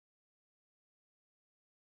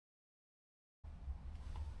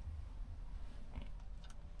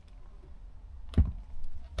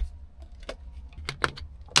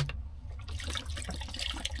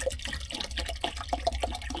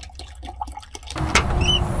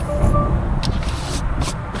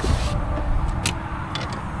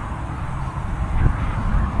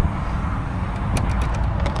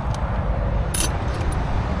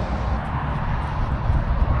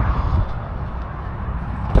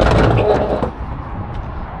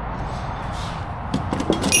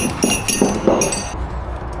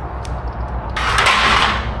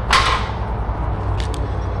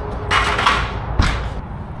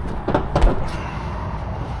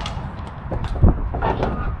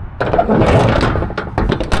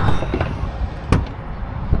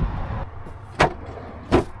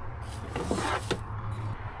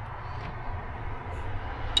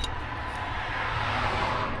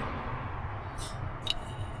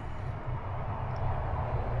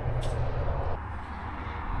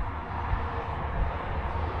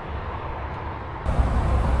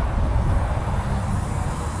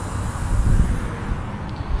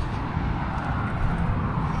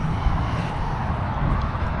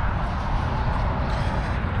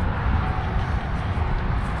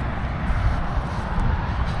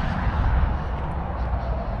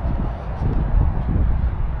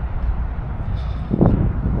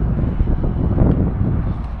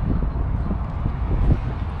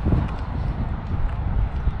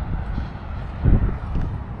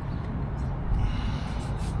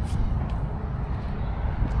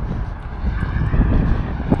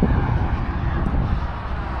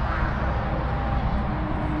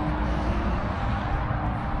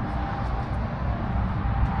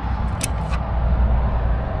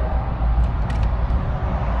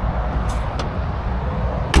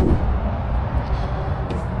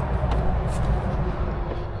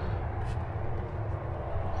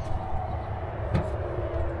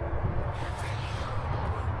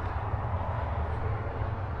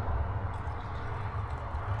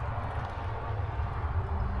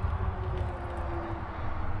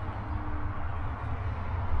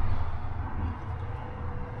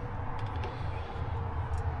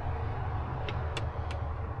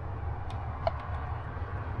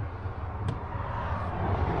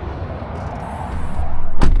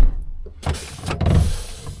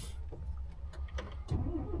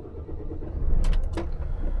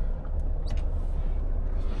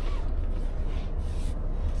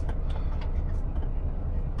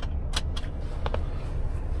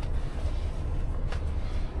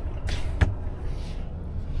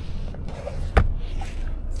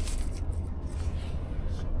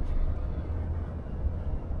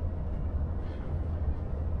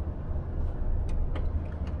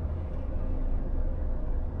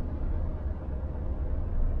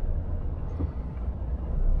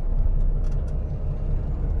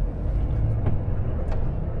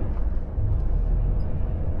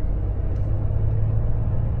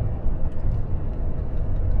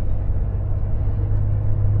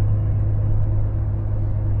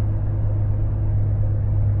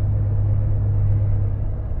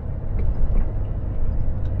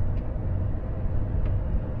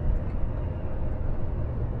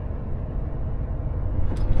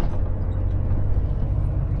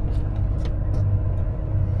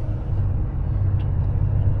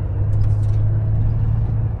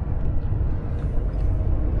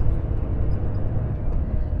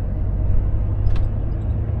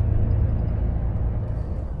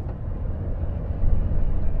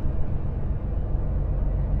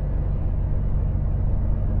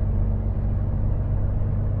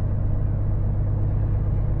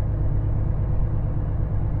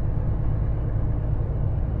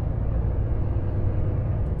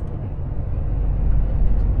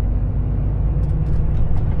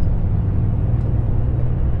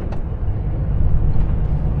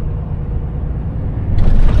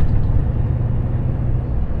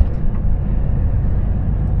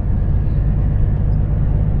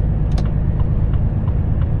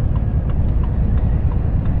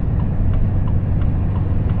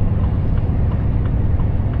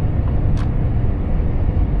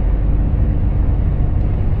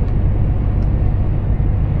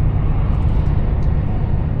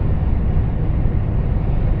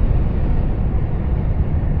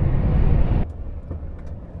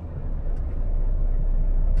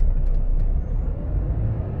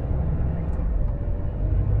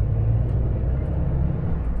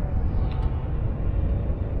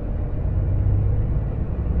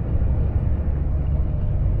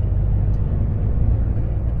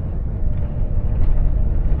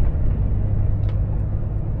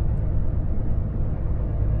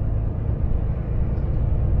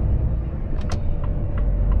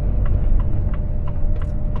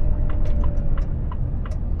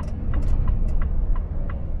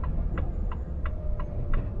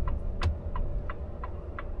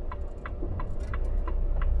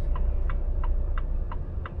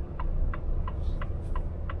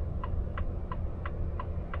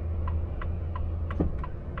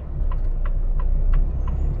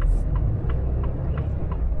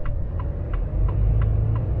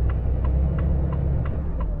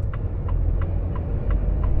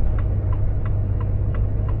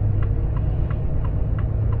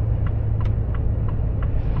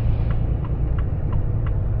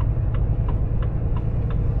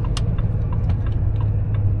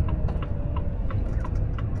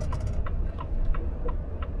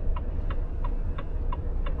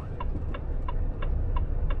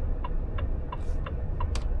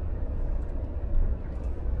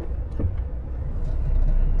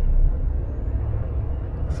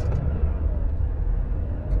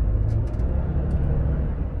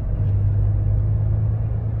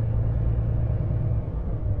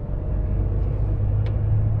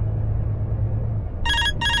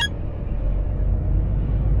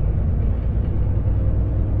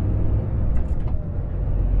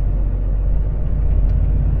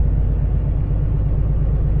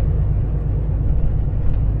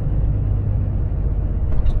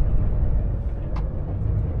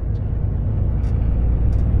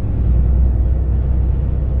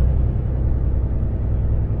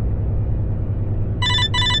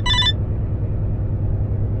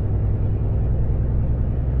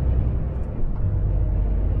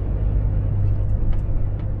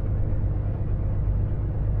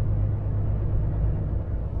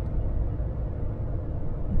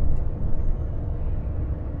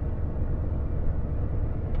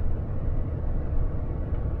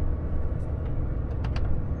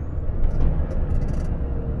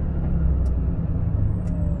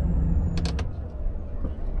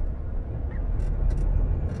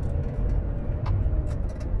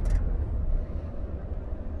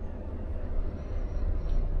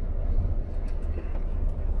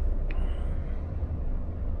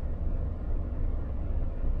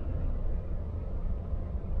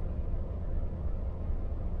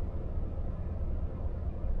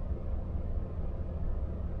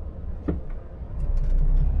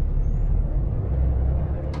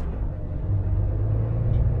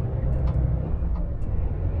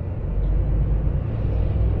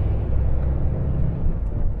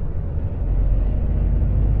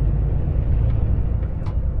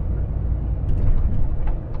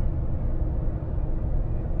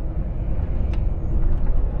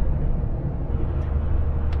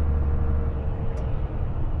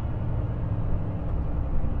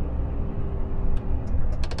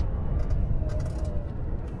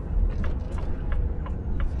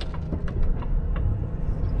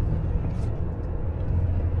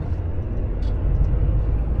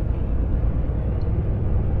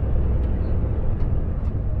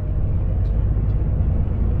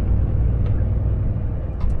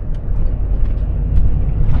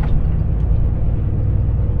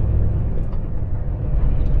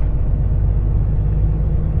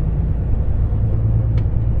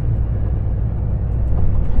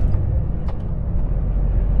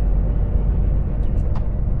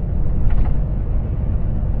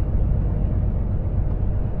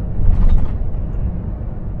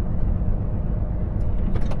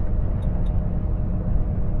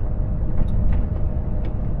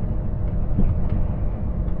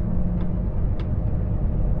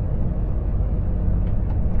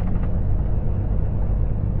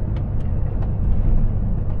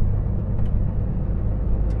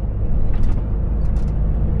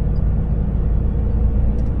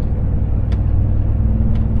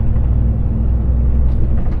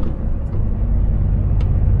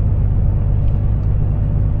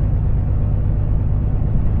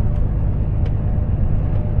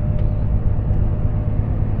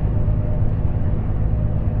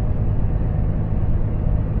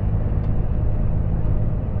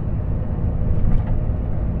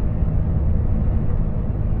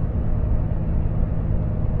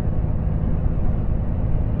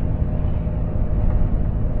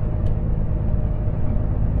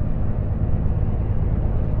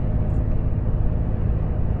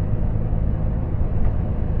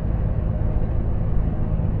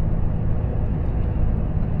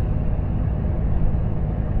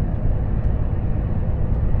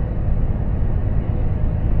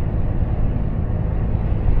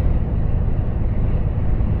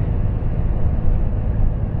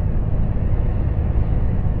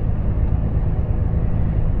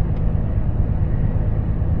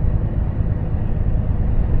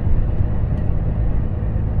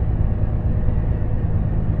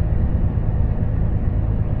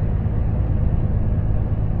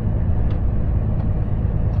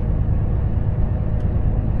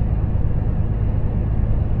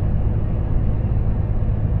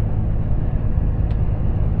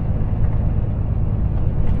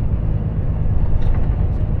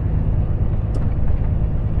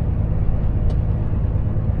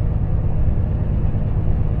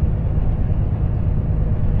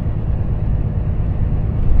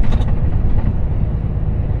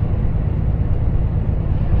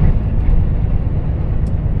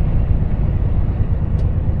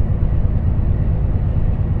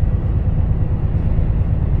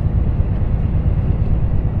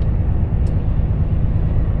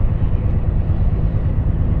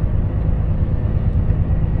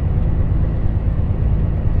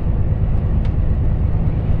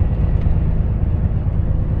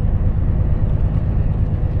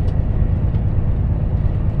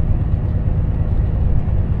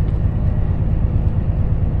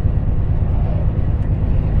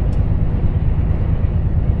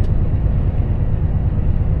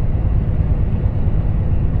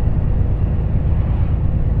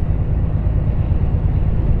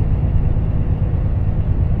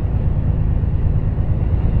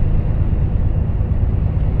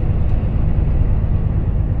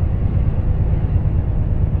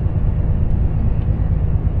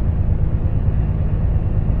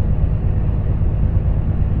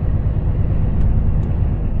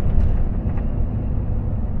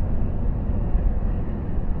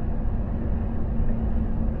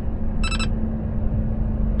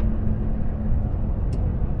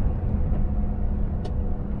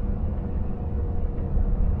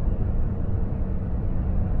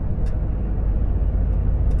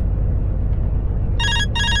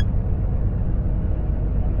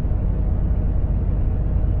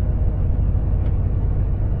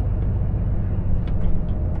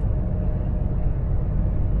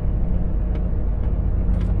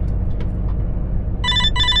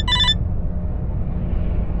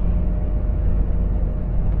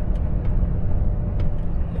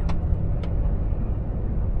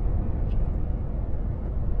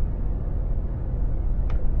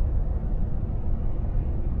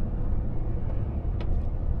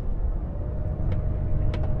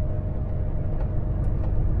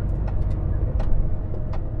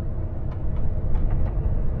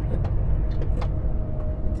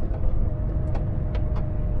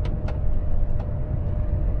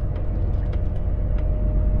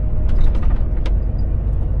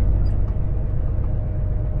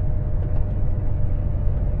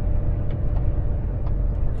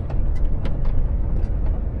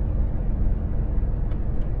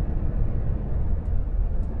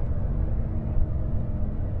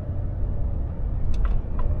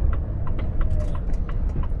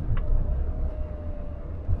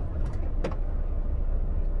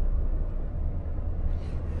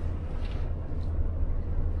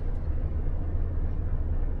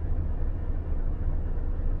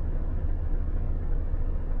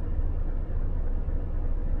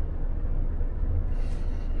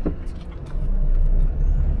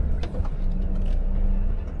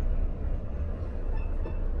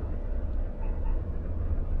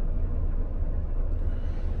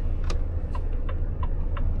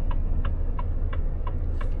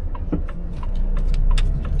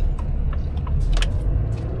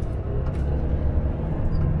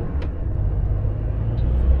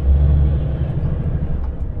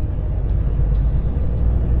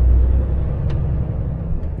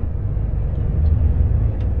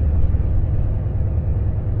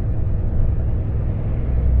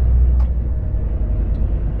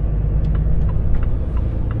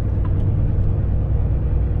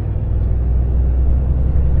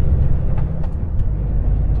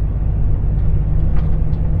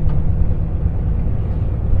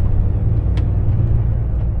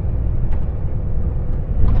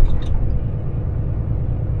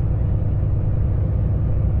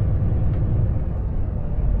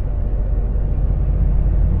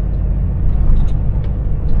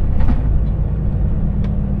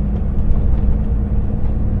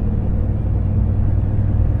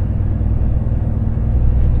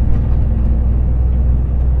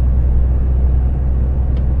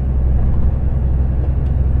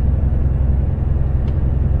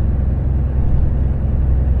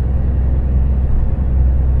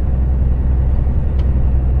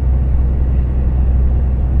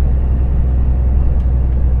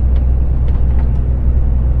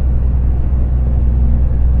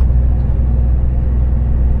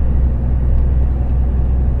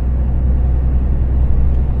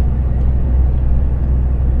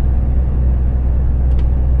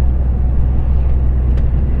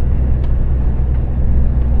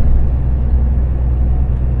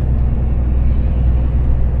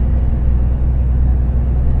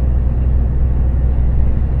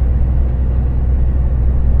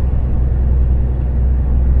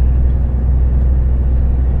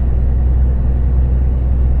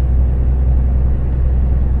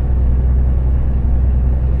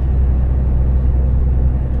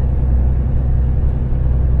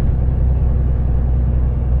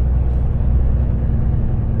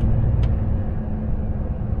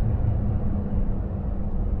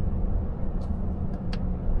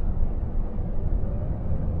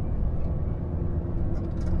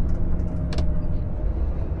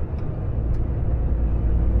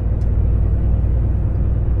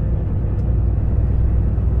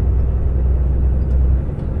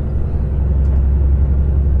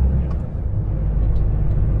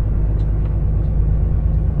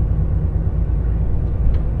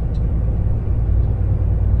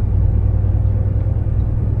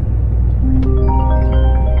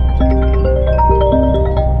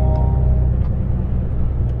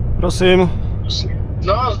Prosím.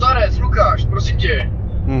 No, zdarec, Lukáš, prosím tě.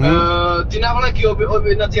 Ty návleky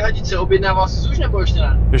na ty hadice objednával jsi už nebo ještě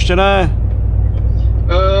ne? Ještě ne.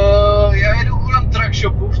 Já jedu kolem truck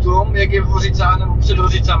shopu v tom, jak je v Hořicách nebo před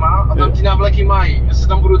Hořicama a tam ty návleky mají. Já se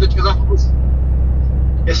tam budu teďka za chvilku.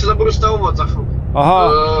 Já se tam budu stavovat za chvilku. Aha,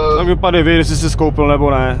 tak vypadá, ví, jestli jsi skoupil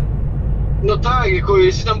nebo ne. No tak, jako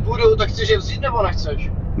jestli tam půjdou, tak chceš je vzít nebo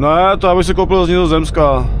nechceš? Ne, to abych si koupil z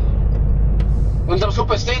Nizozemska. On tam jsou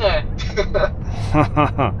úplně stejné.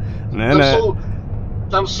 ne.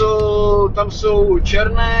 Tam jsou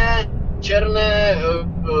černé,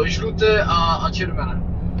 žluté a červené.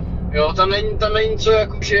 Jo, tam není co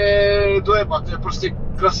jakože dojebat, to je prostě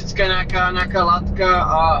klasická nějaká látka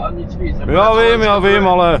a nic víc. Já vím,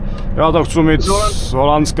 ale já to chci mít z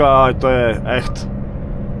Holandska, ať to je echt.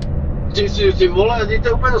 Ty vole, to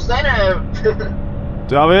je úplně stejné.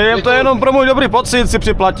 Já vím, to je jenom pro můj dobrý pocit, si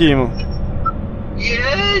připlatím.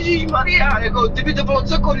 Ježišmarja, jako kdyby to bylo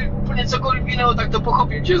úplně cokoliv jiného, tak to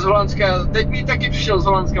pochopím, že z Holandska, teď mi taky přišel z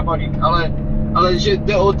Holandska balík, ale že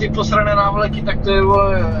jde o ty posrané návleky, tak to je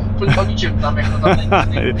úplně o ničem tam, jako tam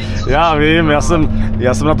není. Já vím,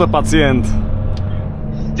 já jsem na to pacient.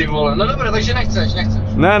 Ty vole, no dobré, takže nechceš.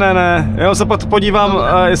 Ne, já se podívám,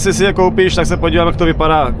 jestli si je koupíš, tak se podívám, jak to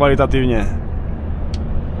vypadá kvalitativně.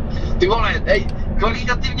 Ty vole,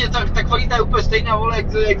 kvalitativně ta kvalita je úplně stejná, vole,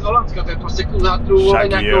 jak z Holandska, to je prostě kus hátru, vole,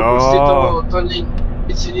 nějakou prostě to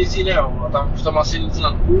nic jiného, tam v tom asi nic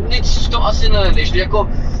v tom asi nenajdeš, jako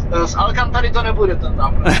z Alcantary to nebude ten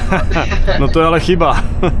návrat. No to je ale chyba.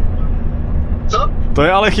 Co? To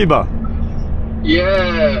je ale chyba.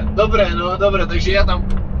 Dobré, takže já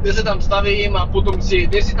se tam stavím a potom si,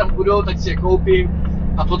 jestli tam budou, tak si je koupím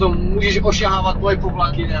a potom můžeš ošahávat moje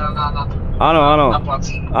povlaky na plac.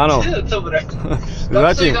 Ano. Dobré.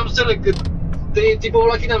 Tam stojí, ty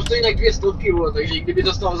povlaky tam stojí na 200, vole, takže kdyby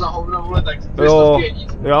to stalo za hovno, vole, tak 200 je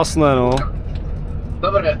nic. Jasné, no.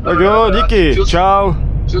 Dobré. Tak jo, díky, čau.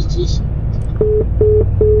 Čus.